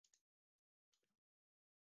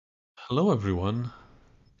Hello everyone,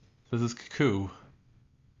 this is Kaku.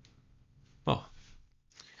 Well,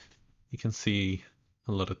 you can see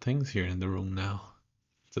a lot of things here in the room now.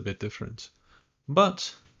 It's a bit different.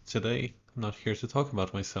 But today, I'm not here to talk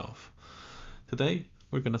about myself. Today,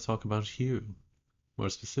 we're going to talk about you. More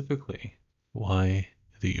specifically, why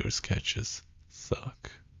do your sketches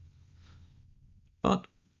suck? But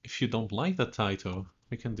if you don't like the title,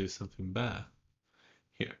 we can do something bad.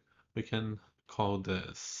 Here, we can call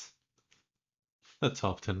this the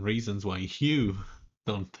top 10 reasons why you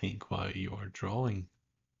don't think why you are drawing.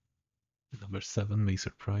 Number 7 may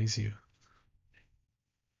surprise you.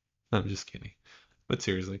 I'm just kidding. But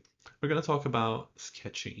seriously, we're going to talk about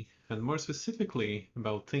sketching and more specifically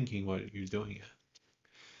about thinking while you're doing it.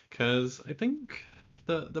 Because I think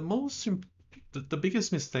the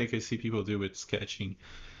biggest mistake I see people do with sketching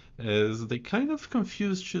is they kind of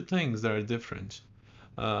confuse two things that are different.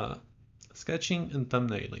 Uh, Sketching and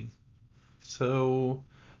thumbnailing. So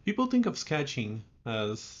people think of sketching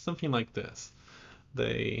as something like this.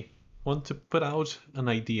 They want to put out an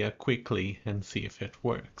idea quickly and see if it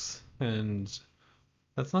works. And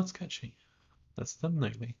that's not sketching, that's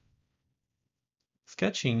thumbnailing.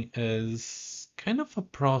 Sketching is kind of a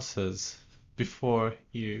process before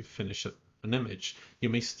you finish an image. You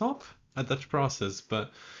may stop at that process,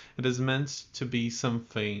 but it is meant to be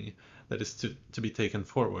something that is to be taken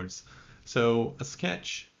forwards. So a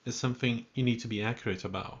sketch is something you need to be accurate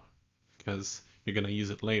about because you're going to use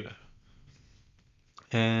it later.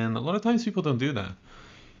 And a lot of times people don't do that.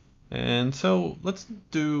 And so let's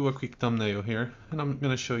do a quick thumbnail here, and I'm going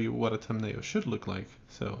to show you what a thumbnail should look like.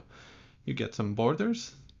 So you get some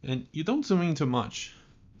borders, and you don't zoom in too much.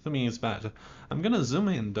 Zooming is bad. I'm going to zoom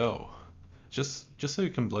in though, just so you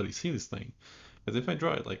can bloody see this thing. Because if I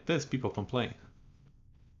draw it like this, people complain.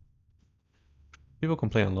 People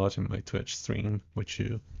complain a lot in my Twitch stream, which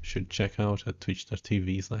you should check out at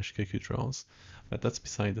twitch.tv/kakudraws. But that's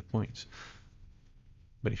beside the point.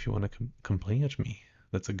 But if you want to complain at me,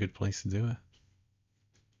 that's a good place to do it.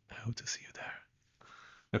 I hope to see you there.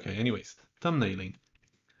 Okay, anyways, thumbnailing.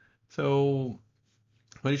 So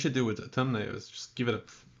what you should do with a thumbnail is just give it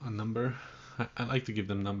a number. I like to give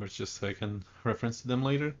them numbers just so I can reference to them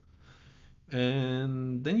later.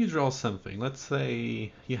 And then you draw something. Let's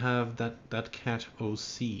say you have that cat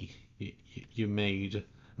OC you made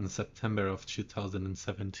in September of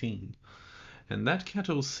 2017. And that cat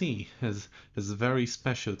OC is very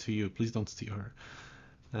special to you. Please don't steal her.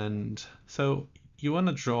 And so you want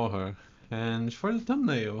to draw her. And for the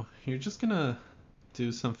thumbnail, you're just gonna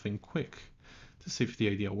do something quick to see if the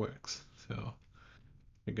idea works. So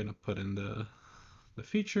you're gonna put in the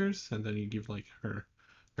features, and then you give like her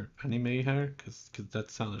anime hair, because that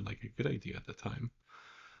sounded like a good idea at the time.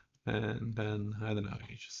 And then I don't know,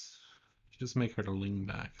 you just make her to lean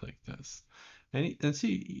back like this. And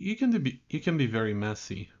see, you can be very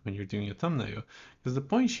messy when you're doing a thumbnail, because the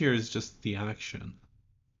point here is just the action.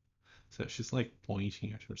 So she's like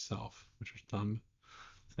pointing at herself with her thumb,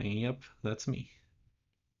 saying, "Yep, that's me."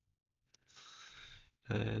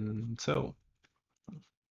 And so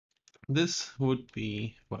this would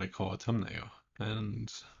be what I call a thumbnail. And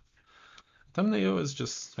thumbnail is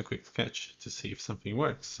just a quick sketch to see if something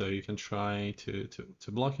works. So you can try to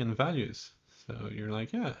block in values. So you're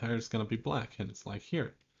like, yeah, hair's gonna be black, and it's like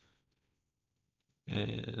here.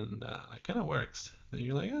 And it kind of works. And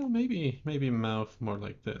you're like, oh, maybe mouth more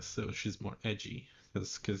like this, so she's more edgy,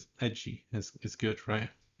 because edgy is good, right?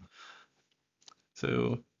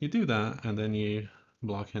 So you do that, and then you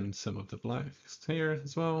block in some of the blacks here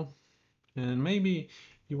as well. And maybe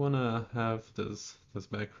you want to have this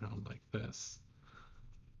background like this,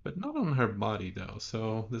 but not on her body though.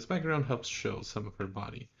 So this background helps show some of her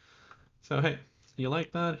body. So hey, you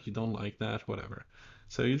like that? You don't like that? Whatever.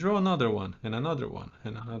 So you draw another one and another one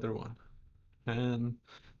and another one, and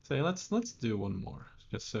say let's do one more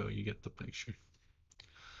just so you get the picture.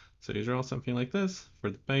 So you draw something like this for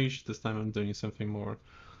the page. This time I'm doing something more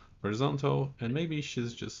horizontal, and maybe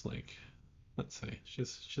she's just like, let's say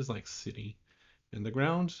she's like sitting in the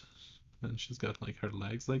ground, and she's got like her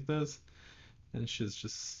legs like this, and she's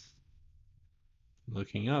just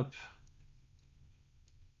looking up,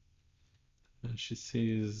 and she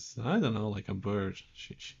sees, I don't know, like a bird.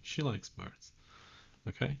 She likes birds.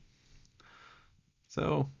 Okay,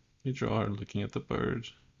 so you draw her looking at the bird,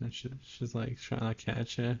 and she's like trying to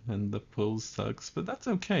catch it, and the pose sucks, but that's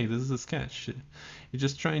okay. This is a sketch. You're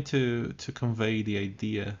just trying to convey the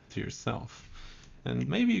idea to yourself, and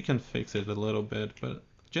maybe you can fix it a little bit, but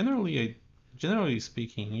generally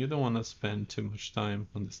speaking, you don't want to spend too much time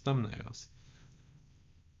on these thumbnails.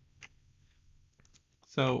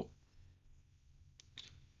 So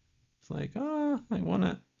like, ah, I want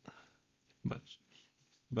it,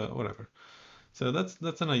 but whatever. So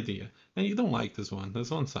that's an idea. And you don't like this one.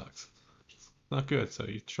 This one sucks. It's not good, so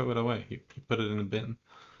you throw it away. You put it in a bin.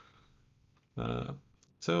 Uh,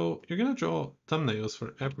 so you're gonna draw thumbnails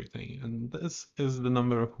for everything, and this is the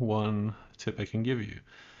number one tip I can give you.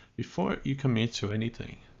 Before you commit to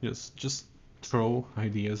anything, just throw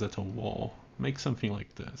ideas at a wall. Make something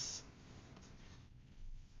like this.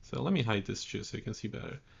 So let me hide this too so you can see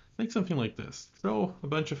better. Make something like this. Throw a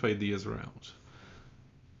bunch of ideas around.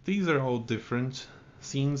 These are all different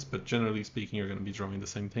scenes, but generally speaking, you're going to be drawing the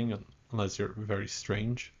same thing unless you're very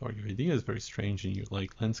strange or your idea is very strange and you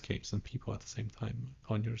like landscapes and people at the same time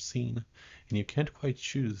on your scene and you can't quite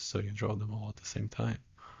choose, so you draw them all at the same time.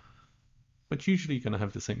 But usually you're going to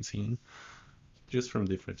have the same scene just from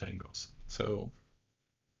different angles. So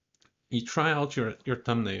you try out your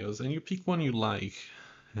thumbnails and you pick one you like.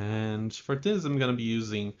 And for this, I'm going to be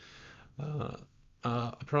using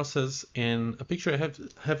a process in a picture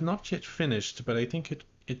I have not yet finished, but I think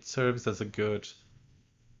it serves as a good,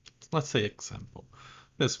 let's say, example.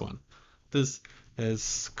 This one. This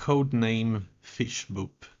is code name fish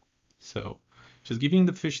boop. So just giving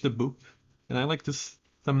the fish the boop, and I like this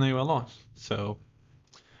thumbnail a lot. So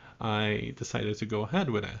I decided to go ahead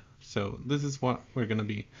with it. So this is what we're going to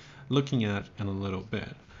be looking at in a little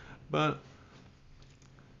bit. But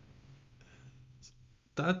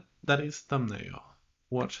that is thumbnail.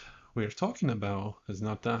 What we're talking about is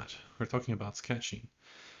not that. We're talking about sketching.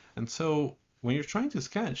 And so when you're trying to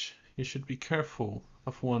sketch, you should be careful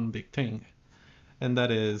of one big thing, and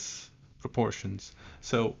that is proportions.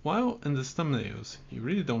 So while in the thumbnails, you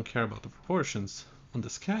really don't care about the proportions, on the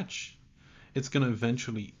sketch, it's going to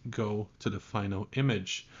eventually go to the final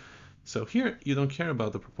image. So here you don't care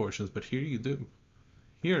about the proportions, but here you do.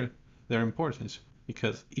 Here they're important,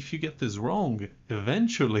 because if you get this wrong,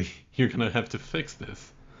 eventually you're going to have to fix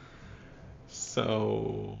this.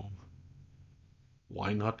 So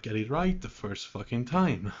why not get it right the first fucking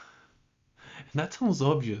time? And that sounds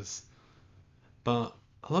obvious, but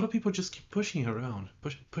a lot of people just keep pushing around,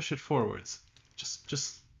 push it forwards.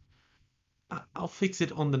 Just I'll fix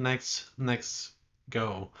it on the next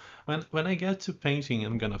go. When I get to painting,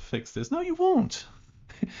 I'm gonna fix this. No, you won't.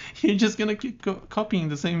 You're just gonna keep copying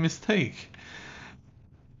the same mistake,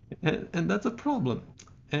 and that's a problem.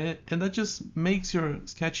 And that just makes your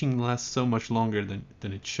sketching last so much longer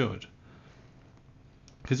than it should.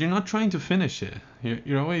 Because you're not trying to finish it.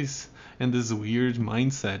 You're always in this weird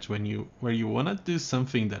mindset where you want to do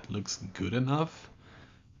something that looks good enough,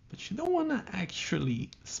 but you don't want to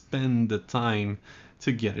actually spend the time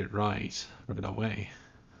to get it right away.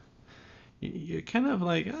 You're kind of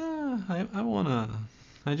like,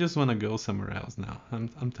 I just wanna go somewhere else now.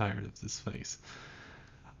 I'm tired of this phase,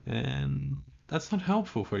 and that's not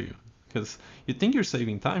helpful for you because you think you're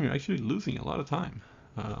saving time, you're actually losing a lot of time.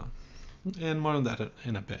 Uh, and more on that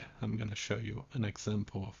in a bit. I'm gonna show you an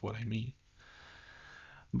example of what I mean.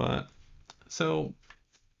 But so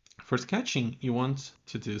for sketching, you want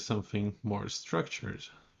to do something more structured.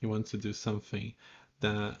 You want to do something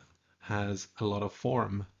that has a lot of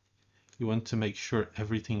form. You want to make sure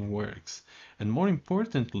everything works. And more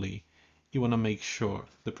importantly, you want to make sure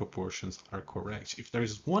the proportions are correct. If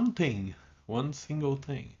there's one thing, one single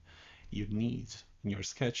thing you need in your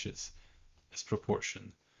sketches, is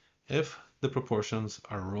proportion. If the proportions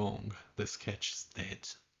are wrong, the sketch is dead.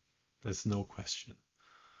 There's no question.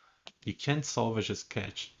 You can't salvage a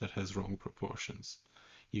sketch that has wrong proportions.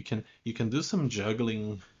 You can do some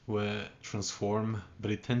juggling with transform,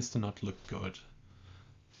 but it tends to not look good.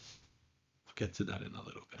 I'll get to that in a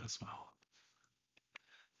little bit as well.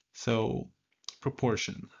 So,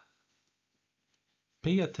 proportion.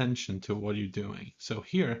 Pay attention to what you're doing. So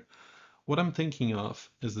here, what I'm thinking of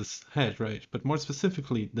is this head, right? But more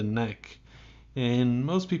specifically, the neck. And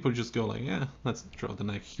most people just go like, yeah, let's draw the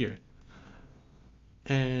neck here.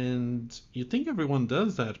 And you think everyone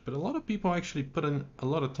does that, but a lot of people actually put in a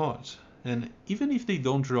lot of thought. And even if they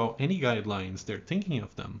don't draw any guidelines, they're thinking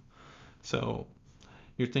of them. So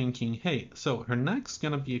you're thinking, hey, so her neck's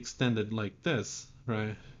gonna be extended like this,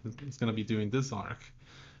 right? It's gonna be doing this arc.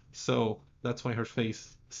 So that's why her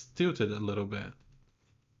face is tilted a little bit.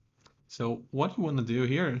 So what you want to do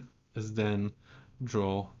here is then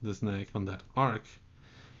draw this neck on that arc.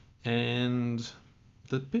 And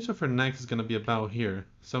the pitch of her neck is going to be about here.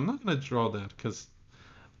 So I'm not going to draw that because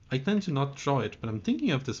I tend to not draw it, but I'm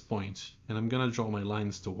thinking of this point and I'm going to draw my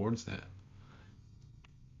lines towards that.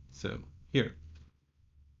 So here.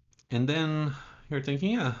 And then you're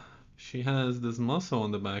thinking, yeah, she has this muscle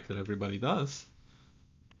on the back that everybody does.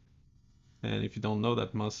 And if you don't know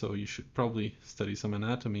that muscle, you should probably study some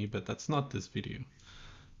anatomy, but that's not this video.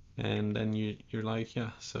 And then you're like,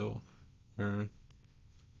 yeah, so her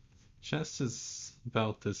chest is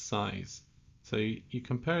about this size. So you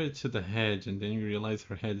compare it to the head, and then you realize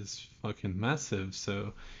her head is fucking massive, so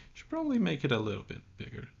you should probably make it a little bit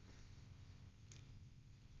bigger.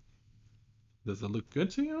 Does it look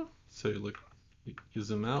good to you? So you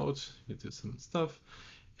zoom out, you do some stuff,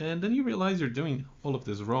 and then you realize you're doing all of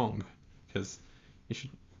this wrong, because you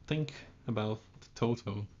should think about the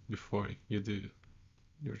total before you do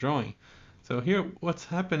your drawing. So here what's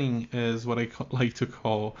happening is what I like to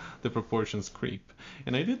call the proportions creep.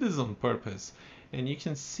 And I did this on purpose. And you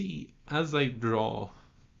can see as I draw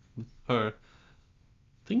her,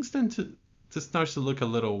 things tend to start to look a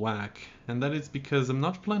little whack. And that is because I'm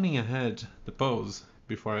not planning ahead the pose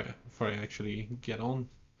before I actually get on.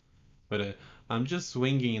 But I'm just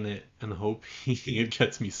swinging it and hoping it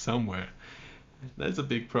gets me somewhere. That's a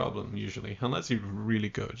big problem usually. Unless you're really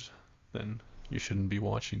good, then you shouldn't be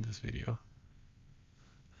watching this video.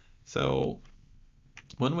 So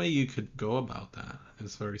one way you could go about that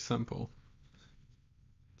is very simple.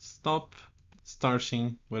 Stop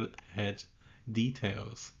starting with head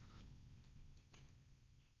details.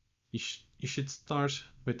 You should start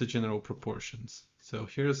with the general proportions. So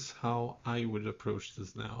here's how I would approach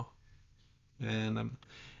this now. And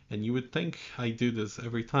you would think I do this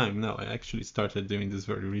every time. No, I actually started doing this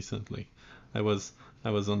very recently. I was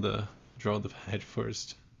on the draw the head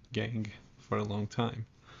first gang for a long time.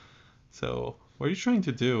 So what you're trying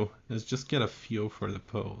to do is just get a feel for the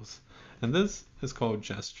pose. And this is called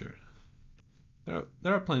gesture.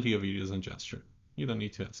 There are plenty of videos on gesture. You don't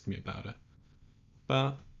need to ask me about it.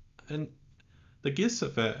 But and the gist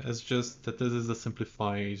of it is just that this is a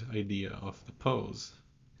simplified idea of the pose.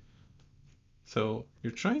 So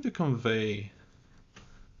you're trying to convey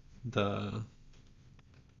the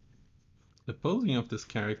posing of this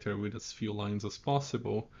character with as few lines as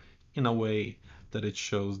possible in a way that it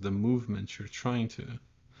shows the movement you're trying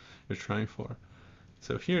for.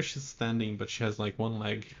 So here she's standing, but she has like one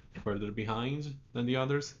leg further behind than the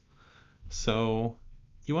others. So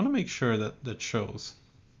you want to make sure that that shows.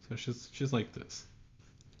 So she's like this.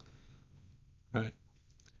 All right.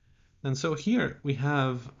 And so here we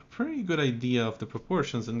have a pretty good idea of the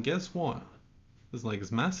proportions, and guess what? This leg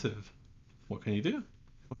is massive. What can you do?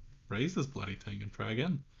 Raise this bloody thing and try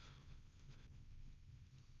again.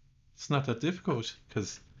 It's not that difficult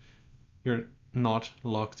because you're not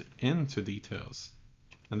locked into details.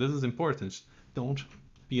 And this is important. Don't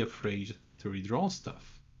be afraid to redraw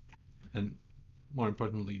stuff. And more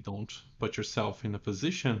importantly, don't put yourself in a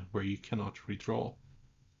position where you cannot redraw.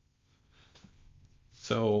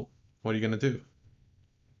 So what are you going to do?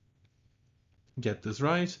 Get this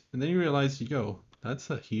right, and then you realize, yo, that's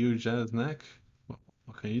a huge ass neck.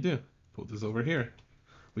 What can you do? Put this over here.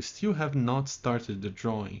 We still have not started the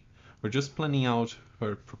drawing. We're just planning out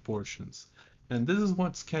her proportions. And this is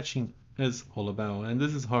what sketching is all about. And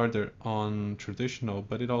this is harder on traditional,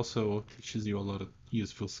 but it also teaches you a lot of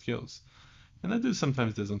useful skills. And I do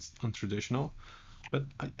sometimes this on traditional, but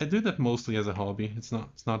I do that mostly as a hobby. It's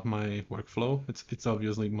not my workflow. It's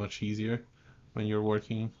obviously much easier when you're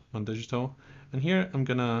working on digital. And here I'm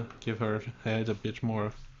gonna give her head a bit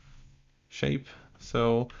more shape.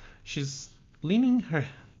 So she's leaning her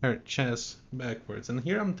chest backwards. And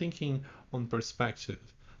here I'm thinking on perspective.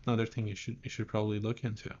 Another thing you should probably look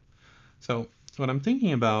into. So what I'm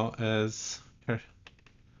thinking about is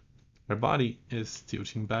her body is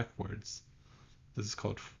tilting backwards. This is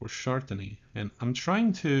called foreshortening, and I'm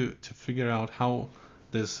trying to figure out how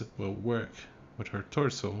this will work with her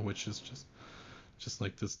torso, which is just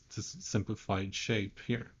like this simplified shape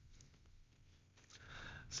here.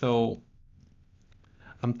 So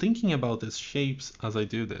I'm thinking about these shapes as I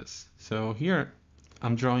do this. So here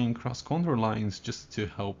I'm drawing cross contour lines just to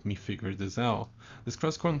help me figure this out. These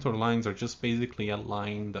cross contour lines are just basically a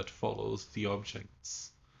line that follows the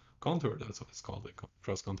object's contour. That's what it's called, a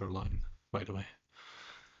cross contour line, by the way.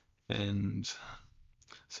 And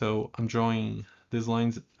so I'm drawing these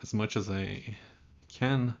lines as much as I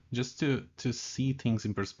can just to see things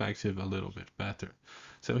in perspective a little bit better.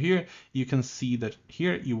 So here you can see that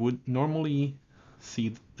here you would normally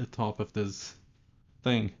see the top of this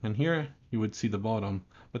thing, and here you would see the bottom,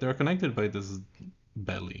 but they're connected by this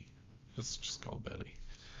belly. It's just called belly.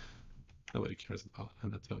 Nobody cares about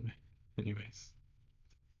anatomy anyways.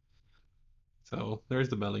 So there's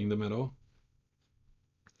the belly in the middle,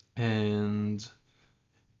 and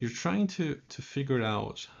you're trying to figure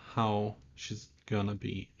out how she's gonna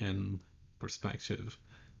be in perspective.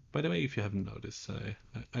 By the way, if you haven't noticed,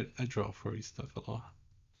 I draw furry stuff a lot.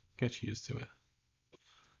 get used to it.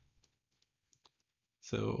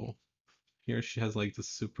 So here she has like the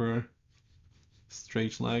super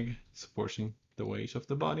straight leg supporting the weight of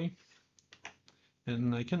the body.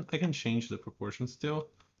 And I can change the proportions still.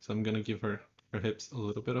 So I'm gonna give her hips a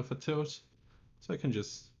little bit of a tilt. So I can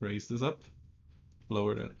just raise this up,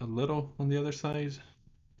 lower it a little on the other side,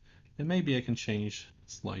 and maybe I can change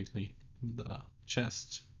slightly the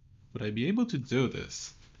chest. Would I be able to do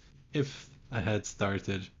this if I had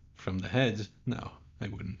started from the head? No, I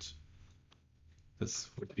wouldn't. This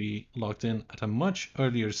would be locked in at a much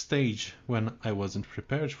earlier stage when I wasn't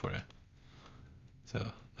prepared for it.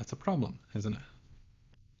 So that's a problem, isn't it?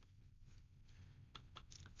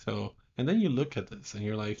 So, and then you look at this and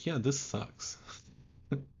you're like, yeah, this sucks.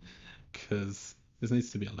 Because this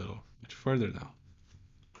needs to be a little bit further now.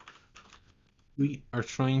 We are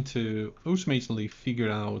trying to ultimately figure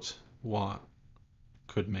out what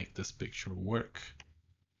could make this picture work.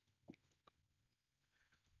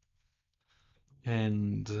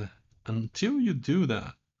 And until you do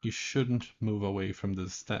that, you shouldn't move away from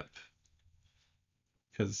this step.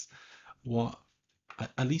 Because what,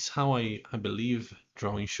 at least how I believe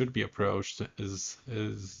drawing should be approached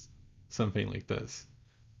is something like this.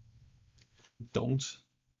 Don't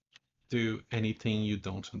do anything you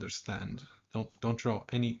don't understand. Don't draw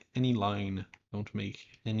any line. Don't make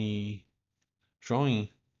any drawing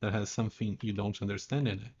that has something you don't understand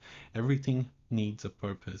in it. Everything needs a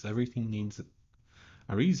purpose. Everything needs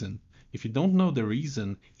a reason. If you don't know the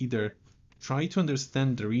reason, either try to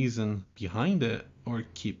understand the reason behind it or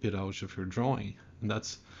keep it out of your drawing. And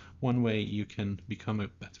that's one way you can become a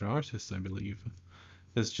better artist, I believe,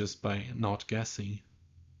 is just by not guessing.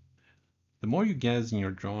 The more you guess in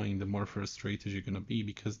your drawing, the more frustrated you're going to be,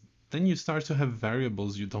 because then you start to have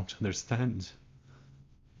variables you don't understand.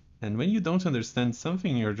 And when you don't understand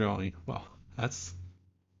something in your drawing, well, that's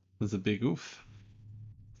a big oof.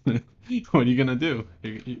 What are you gonna do?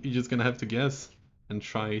 You're just gonna have to guess and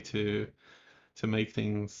try to make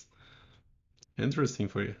things interesting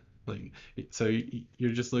for you. Like, so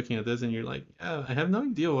you're just looking at this and you're like, oh, I have no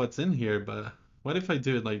idea what's in here, but what if I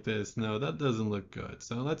do it like this? No, that doesn't look good.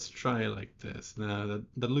 So let's try it like this. No,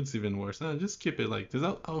 that looks even worse. No, just keep it like this.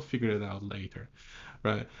 I'll figure it out later,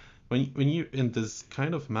 right? When you're in this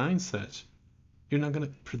kind of mindset, you're not gonna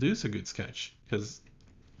produce a good sketch, because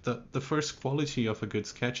the first quality of a good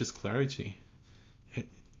sketch is clarity.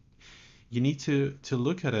 You need to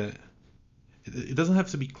look at it. It doesn't have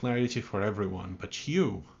to be clarity for everyone, but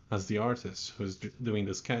you, as the artist who's doing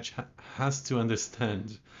the sketch, has to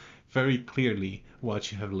understand very clearly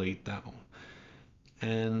what you have laid down.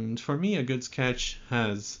 And for me, a good sketch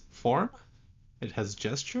has form, it has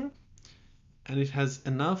gesture, and it has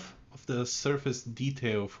enough of the surface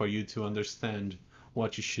detail for you to understand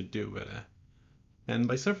what you should do with it. And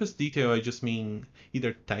by surface detail, I just mean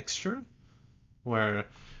either texture, where,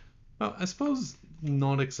 well, I suppose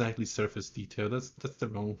not exactly surface detail, that's the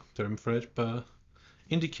wrong term for it, but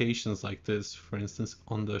indications like this, for instance,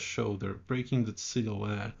 on the shoulder, breaking the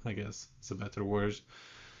silhouette, I guess is a better word,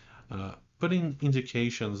 putting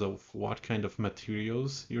indications of what kind of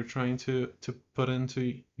materials you're trying to put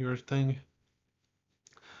into your thing.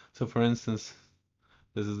 So for instance,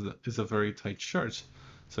 this is a very tight shirt.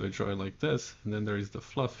 So I draw it like this, and then there is the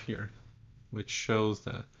fluff here, which shows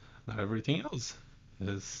that not everything else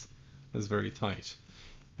is very tight.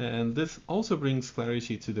 And this also brings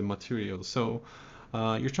clarity to the material. So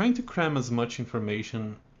you're trying to cram as much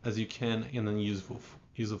information as you can in a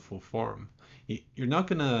useful form. You're not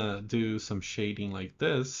gonna do some shading like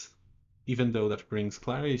this, even though that brings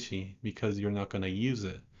clarity, because you're not gonna use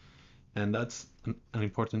it. And that's an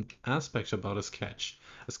important aspect about a sketch.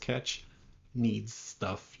 A sketch needs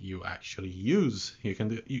stuff you actually use. You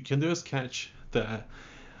can do a sketch that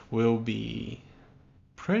will be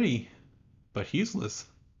pretty but useless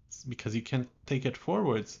because you can't take it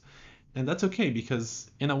forwards. And that's okay,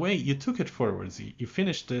 because in a way you took it forwards. You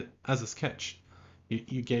finished it as a sketch.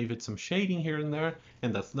 You gave it some shading here and there,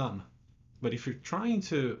 and that's done. But if you're trying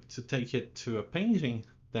to take it to a painting,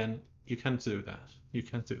 then you can't do that. You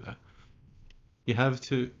can't do that. You have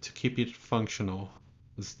to keep it functional,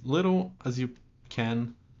 as little as you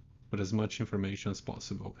can, with as much information as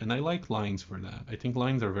possible. And I like lines for that. I think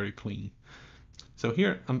lines are very clean. So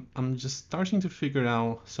here I'm just starting to figure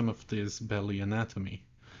out some of this belly anatomy.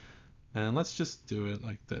 And let's just do it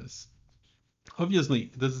like this.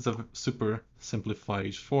 Obviously, this is a super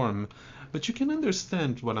simplified form, but you can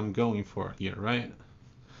understand what I'm going for here, right?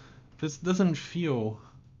 This doesn't feel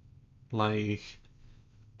like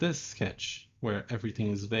this sketch where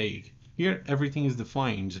everything is vague. Here, everything is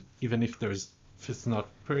defined, even if it's not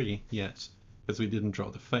pretty yet, because we didn't draw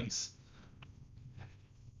the face.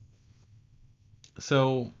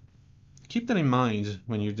 So keep that in mind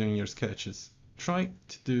when you're doing your sketches. Try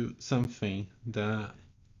to do something that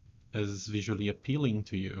is visually appealing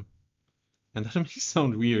to you. And that may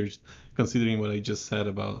sound weird considering what I just said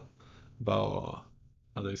about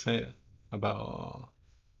how do I say it? About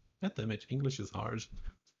God damn it, English is hard.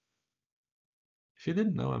 If you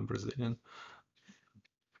didn't know, I'm Brazilian.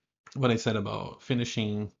 What I said about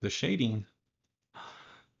finishing the shading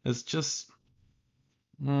is just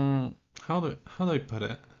how do I put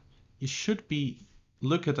it? You should be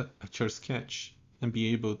look at your sketch and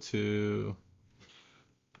be able to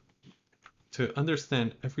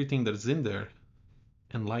understand everything that's in there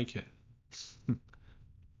and like it.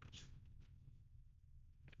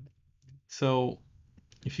 So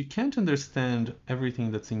if you can't understand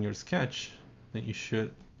everything that's in your sketch, then you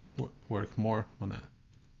should work more on it,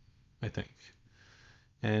 I think.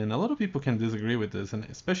 And a lot of people can disagree with this, and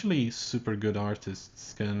especially super good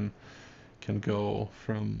artists can go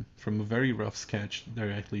from a very rough sketch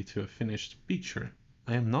directly to a finished picture.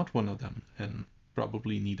 I am not one of them, and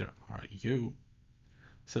probably neither are you.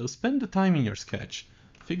 So spend the time in your sketch,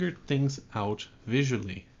 figure things out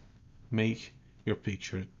visually, make your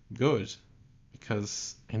picture good.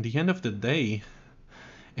 Because in the end of the day,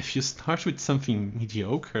 if you start with something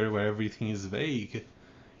mediocre where everything is vague,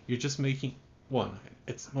 you're just making one,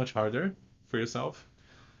 it's much harder for yourself.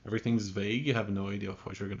 Everything's vague, you have no idea of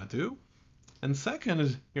what you're gonna do. And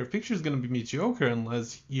second, your picture is gonna be mediocre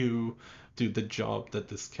unless you do the job that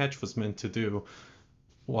the sketch was meant to do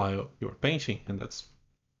while you're painting, and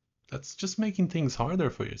that's just making things harder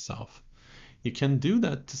for yourself. You can do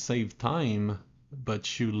that to save time,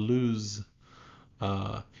 but you lose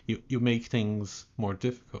you make things more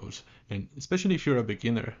difficult, and especially if you're a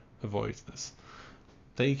beginner, avoid this.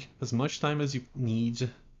 Take as much time as you need,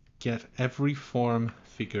 get every form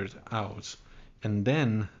figured out, and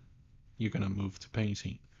then you're gonna move to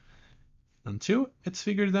painting. Until it's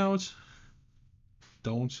figured out,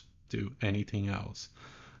 don't do anything else.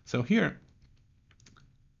 So here,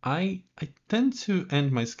 I tend to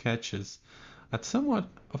end my sketches at somewhat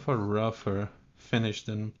of a rougher finish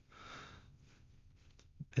than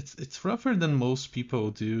it's rougher than most people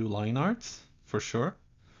do line arts, for sure,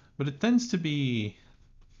 but it tends to be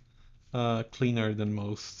cleaner than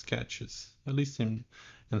most sketches, at least in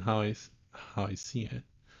how I see it.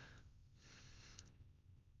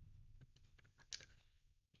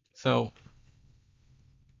 So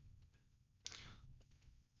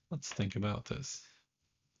let's think about this.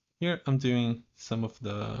 Here I'm doing some of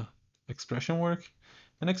the expression work,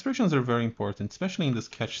 and expressions are very important, especially in the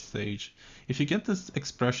sketch stage. If you get this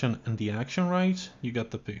expression and the action right, you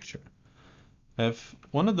get the picture. If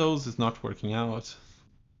one of those is not working out,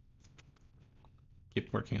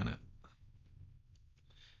 keep working on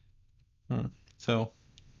it. So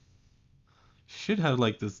should have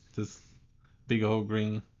like this big old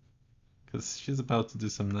green, because she's about to do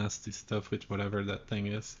some nasty stuff with whatever that thing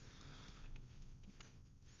is.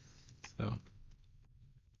 So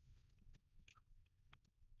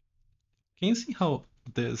can you see how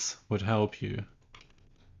this would help you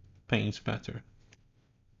paint better?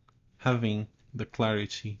 Having the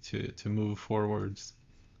clarity to move forwards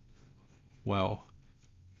well.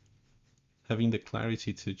 Having the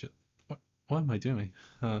clarity to just... What am I doing?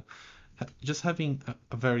 Just having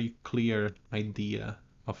a very clear idea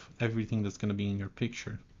of everything that's going to be in your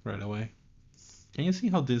picture right away. Can you see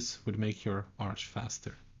how this would make your art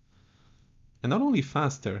faster? And not only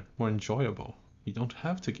faster, more enjoyable. You don't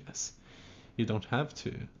have to guess. You don't have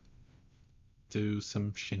to do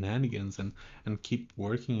some shenanigans and keep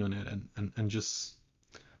working on it and just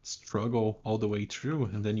struggle all the way through,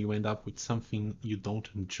 and then you end up with something you don't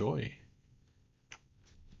enjoy.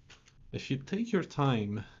 If you take your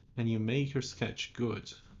time and you make your sketch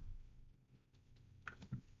good,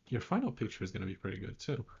 your final picture is going to be pretty good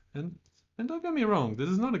too. And don't get me wrong, this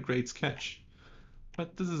is not a great sketch,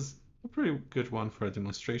 but this is a pretty good one for a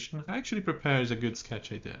demonstration. I actually prepared a good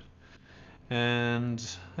sketch I did. And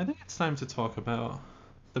I think it's time to talk about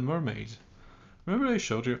the mermaid. Remember I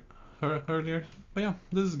showed you her earlier? But yeah,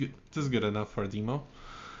 this is good. This is good enough for a demo.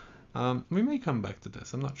 We may come back to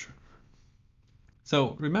this, I'm not sure.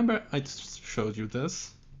 So remember I showed you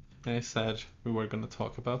this, and I said we were going to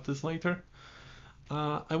talk about this later.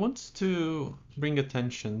 I want to bring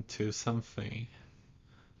attention to something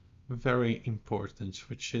very important,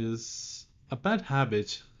 which is a bad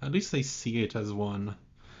habit, at least I see it as one,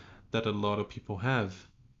 that a lot of people have.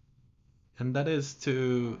 And that is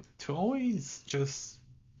to always just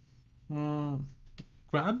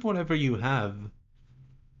grab whatever you have.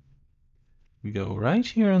 We go right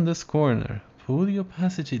here in this corner, pull the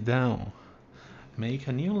opacity down, make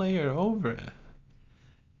a new layer over it,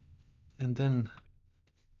 and then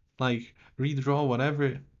like redraw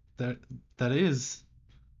whatever that that is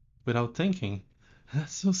without thinking.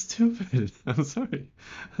 That's so stupid. I'm sorry.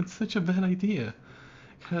 That's such a bad idea.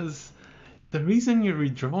 Because the reason you're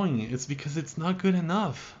redrawing it is because it's not good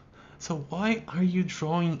enough. So why are you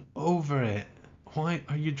drawing over it? Why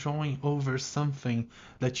are you drawing over something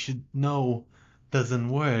that you know doesn't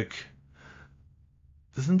work?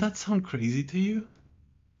 Doesn't that sound crazy to you?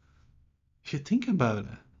 If you think about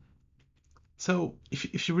it. So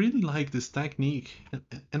if you really like this technique,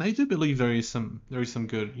 and I do believe there is some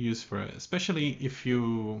good use for it, especially if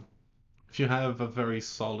you have a very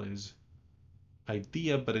solid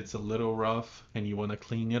idea, but it's a little rough and you want to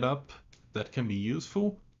clean it up, that can be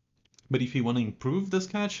useful. But if you want to improve the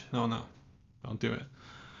sketch, no, don't do it.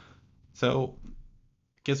 So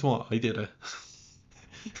guess what? I did it.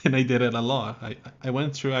 And I did it a lot. I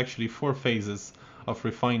went through actually 4 phases of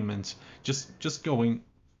refinement, just going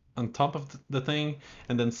on top of the thing,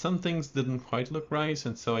 and then some things didn't quite look right,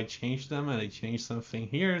 and so I changed them, and I changed something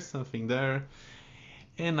here, something there,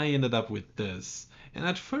 and I ended up with this. And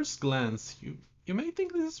at first glance, you may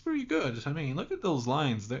think this is pretty good. I mean, look at those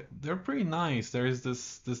lines. They're pretty nice. There is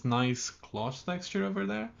this nice cloth texture over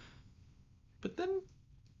there. But then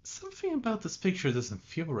something about this picture doesn't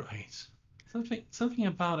feel right. Something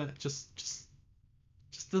about it just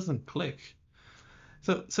doesn't click.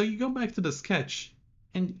 So you go back to the sketch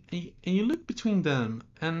and you look between them,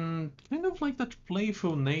 and kind of like that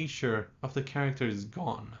playful nature of the character is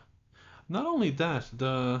gone. Not only that,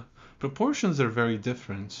 the proportions are very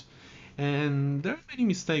different, and there are many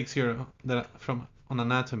mistakes here that from on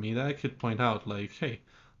anatomy that I could point out. Like, hey,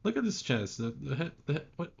 look at this chest.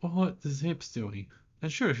 What is hips doing?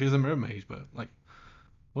 And sure, she's a mermaid, but like,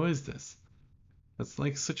 what is this? That's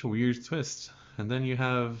like such a weird twist. And then you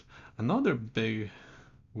have another big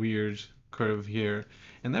weird curve here,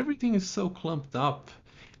 and everything is so clumped up,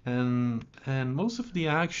 and most of the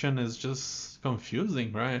action is just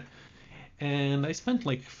confusing, right? And I spent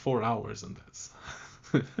like 4 hours on this.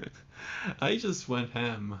 I just went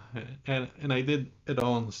ham, and I did it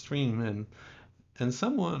all on the stream, and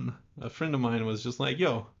someone, a friend of mine, was just like,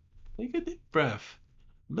 "Yo, take a deep breath.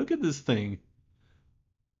 Look at this thing.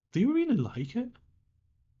 Do you really like it?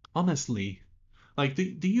 Honestly, like, do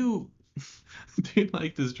you do you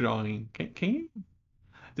like this drawing? Can you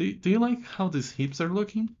do you like how these hips are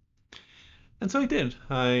looking?" And so I did.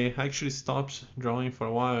 I actually stopped drawing for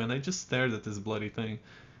a while, and I just stared at this bloody thing,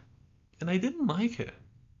 and I didn't like it.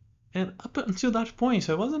 And up until that point,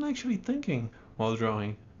 I wasn't actually thinking while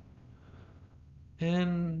drawing.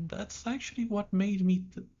 And that's actually what made me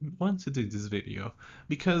want to do this video.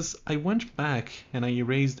 Because I went back and I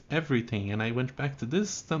erased everything, and I went back to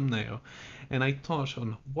this thumbnail and I thought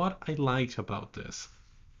on what I liked about this.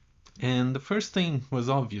 And the first thing was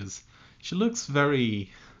obvious. She looks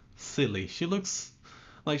very silly. She looks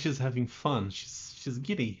like she's having fun. She's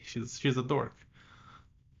giddy. She's a dork.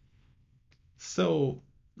 So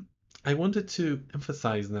I wanted to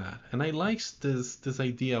emphasize that, and I liked this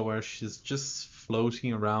idea where she's just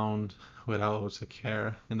floating around without a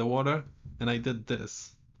care in the water, and I did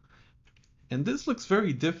this. And this looks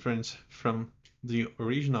very different from the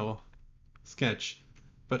original sketch,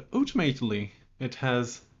 but ultimately it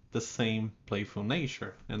has the same playful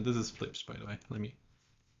nature. And this is flips, by the way. Let me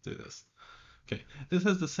do this. Okay, this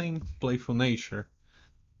has the same playful nature,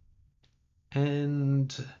 and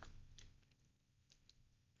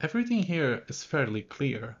everything here is fairly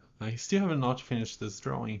clear. I still have not finished this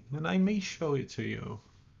drawing, and I may show it to you.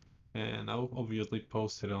 And I'll obviously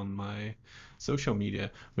post it on my social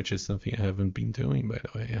media, which is something I haven't been doing, by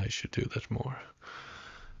the way. I should do that more.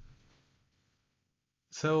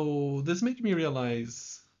 So this made me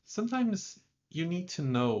realize sometimes you need to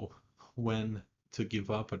know when to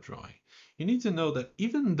give up a drawing. You need to know that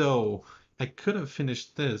even though I could have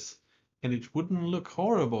finished this and it wouldn't look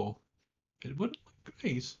horrible, it wouldn't look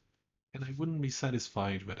great, and I wouldn't be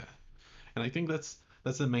satisfied with it. And I think that's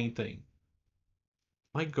the main thing.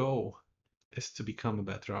 My goal is to become a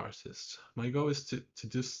better artist. My goal is to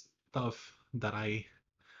do stuff that I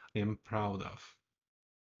am proud of.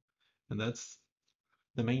 And that's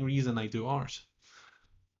the main reason I do art.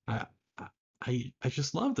 I I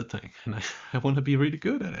just love the thing, and I want to be really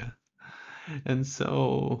good at it. And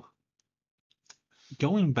so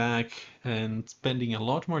going back and spending a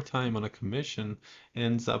lot more time on a commission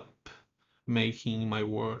ends up making my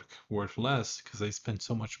work worth less because I spend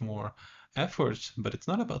so much more effort, but it's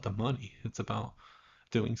not about the money, it's about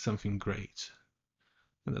doing something great.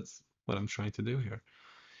 And that's what I'm trying to do here.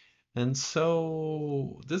 And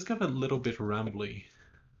so this got a little bit rambly,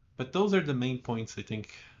 but those are the main points I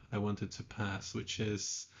think I wanted to pass, which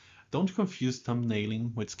is don't confuse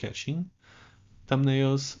thumbnailing with sketching.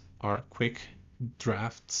 Thumbnails are quick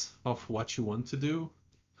drafts of what you want to do.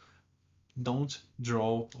 Don't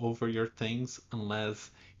draw over your things unless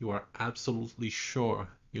you are absolutely sure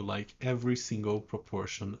you like every single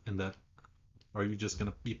proportion and that or you're just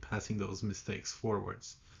gonna be passing those mistakes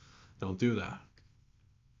forwards. Don't do that.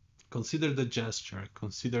 Consider the gesture,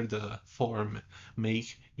 consider the form,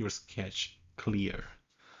 make your sketch clear.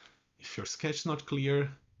 If your sketch not clear,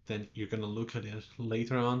 then you're gonna look at it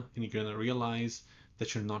later on and you're gonna realize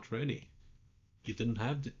that you're not ready. You didn't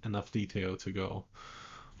have enough detail to go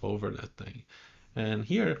over that thing. And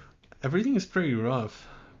here, everything is pretty rough,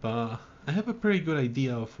 but I have a pretty good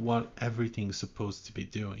idea of what everything is supposed to be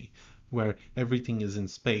doing, where everything is in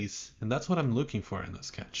space, and that's what I'm looking for in a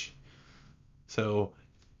sketch. So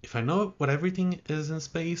if I know what everything is in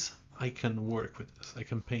space, I can work with this, I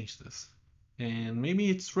can paint this. And maybe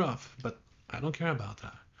it's rough, but I don't care about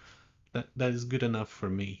that. That is good enough for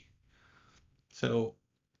me. So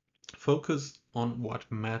focus on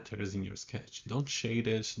what matters in your sketch. Don't shade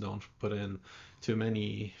it, don't put in too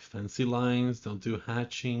many fancy lines, don't do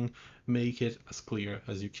hatching. Make it as clear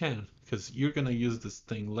as you can, because you're gonna use this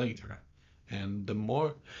thing later. And the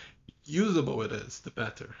more usable it is, the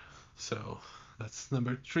better. So that's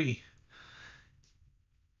number 3.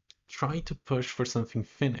 Try to push for something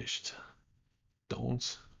finished.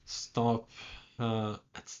 Don't stop at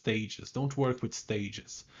stages. Don't work with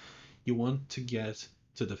stages. You want to get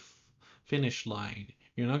to the finish line.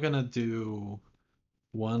 You're not gonna do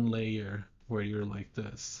one layer where you're like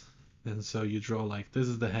this. And so you draw like this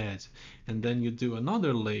is the head, and then you do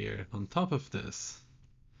another layer on top of this.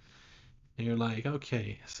 And you're like,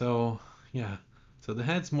 okay, so yeah, so the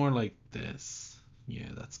head's more like this. Yeah,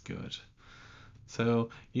 that's good. So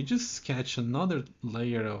you just sketch another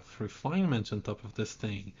layer of refinement on top of this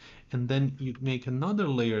thing, and then you make another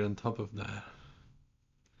layer on top of that.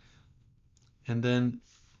 And then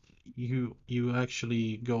you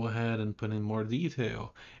actually go ahead and put in more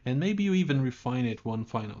detail, and maybe you even refine it one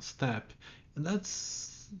final step. And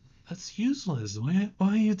that's useless. Why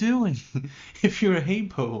are you doing? If you're a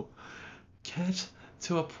hippo, get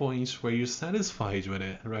to a point where you're satisfied with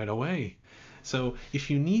it right away. So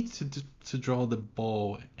if you need to draw the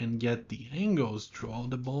ball and get the angles, draw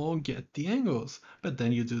the ball, get the angles. But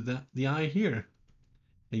then you do the eye here.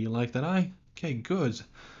 And you like that eye? Okay, good.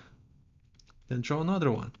 Then draw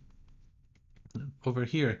another one. Over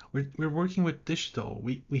here, we're working with digital.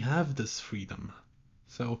 We have this freedom.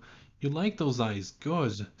 So you like those eyes,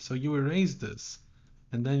 good. So you erase this.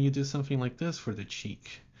 And then you do something like this for the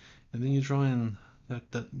cheek. And then you draw in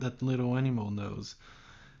that little animal nose.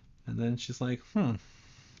 And then she's like, and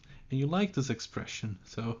you like this expression,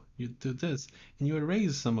 so you do this, and you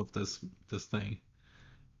erase some of this thing,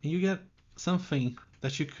 and you get something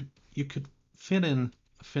that you could fit in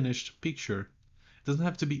a finished picture. It doesn't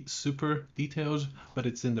have to be super detailed, but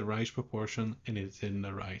it's in the right proportion and it's in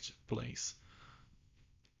the right place.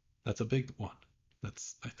 That's a big one.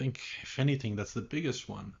 That's, I think, if anything, that's the biggest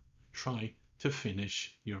one. Try to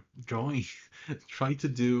finish your drawing. Try to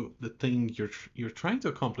do the thing you're trying to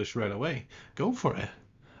accomplish right away. Go for it.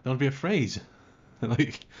 Don't be afraid.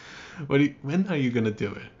 Like, when are you gonna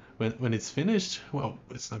do it? When it's finished? Well,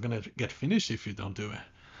 it's not gonna get finished if you don't do it.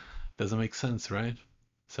 Doesn't make sense, right?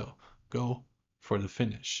 So go for the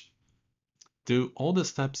finish. Do all the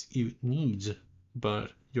steps you need,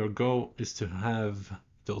 but your goal is to have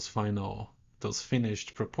those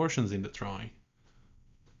finished proportions in the drawing.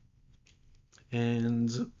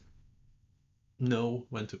 And know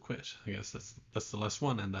when to quit. I guess that's the last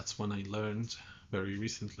one, and that's one I learned very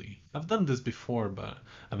recently. I've done this before, but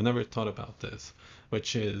I've never thought about this,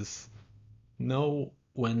 which is know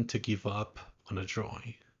when to give up on a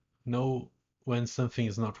drawing. Know when something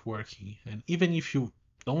is not working. And even if you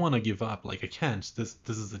don't want to give up, like I can't, this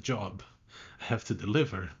is a job. I have to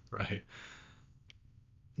deliver, right?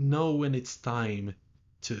 Know when it's time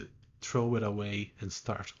to throw it away and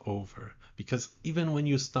start over. Because even when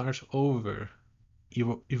you start over,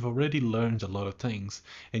 you've already learned a lot of things,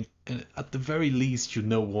 and at the very least you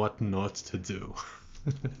know what not to do.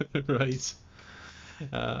 Right?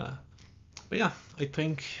 uh, but yeah, I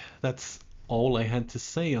think that's all I had to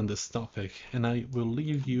say on this topic, and I will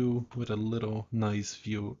leave you with a little nice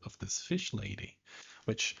view of this fish lady,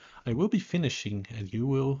 which I will be finishing, and you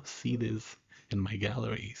will see this in my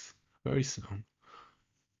galleries very soon.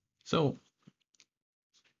 So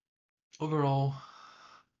overall,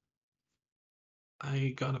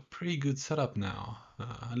 I got a pretty good setup now,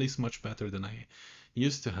 at least much better than I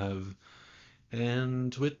used to have.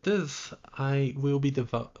 And with this, I will be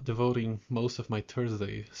devoting most of my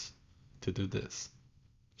Thursdays to do this.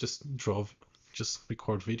 Just draw, just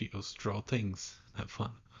record videos, draw things, have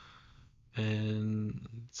fun. And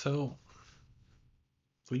so,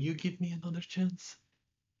 will you give me another chance?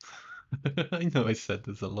 I know I said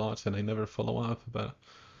this a lot and I never follow up, but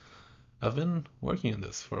I've been working on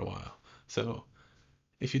this for a while. So,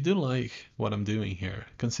 if you do like what I'm doing here,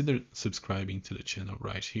 consider subscribing to the channel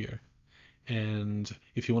right here. And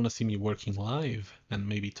if you want to see me working live and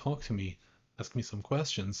maybe talk to me, ask me some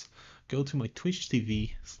questions, go to my Twitch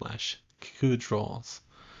TV/KikuDraws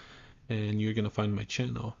and you're gonna find my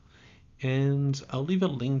channel. And I'll leave a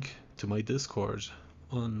link to my Discord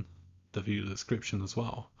on the video description as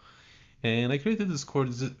well. And I created Discord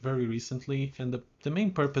very recently, and the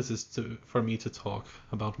main purpose is for me to talk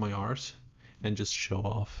about my art and just show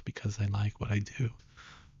off because I like what I do.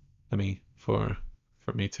 I mean, for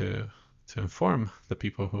me to inform the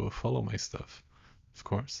people who follow my stuff, of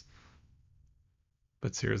course.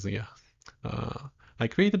 But seriously, yeah. I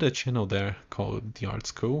created a channel there called The Art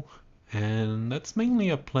School, and that's mainly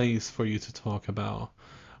a place for you to talk about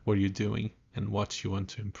what you're doing and what you want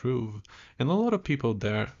to improve. And a lot of people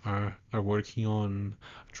there are working on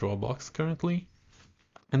Drawbox currently,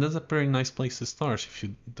 and that's a very nice place to start if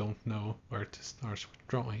you don't know where to start with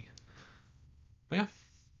drawing. But yeah,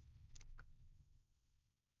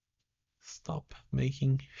 stop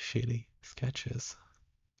making shitty sketches.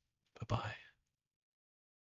 Bye bye.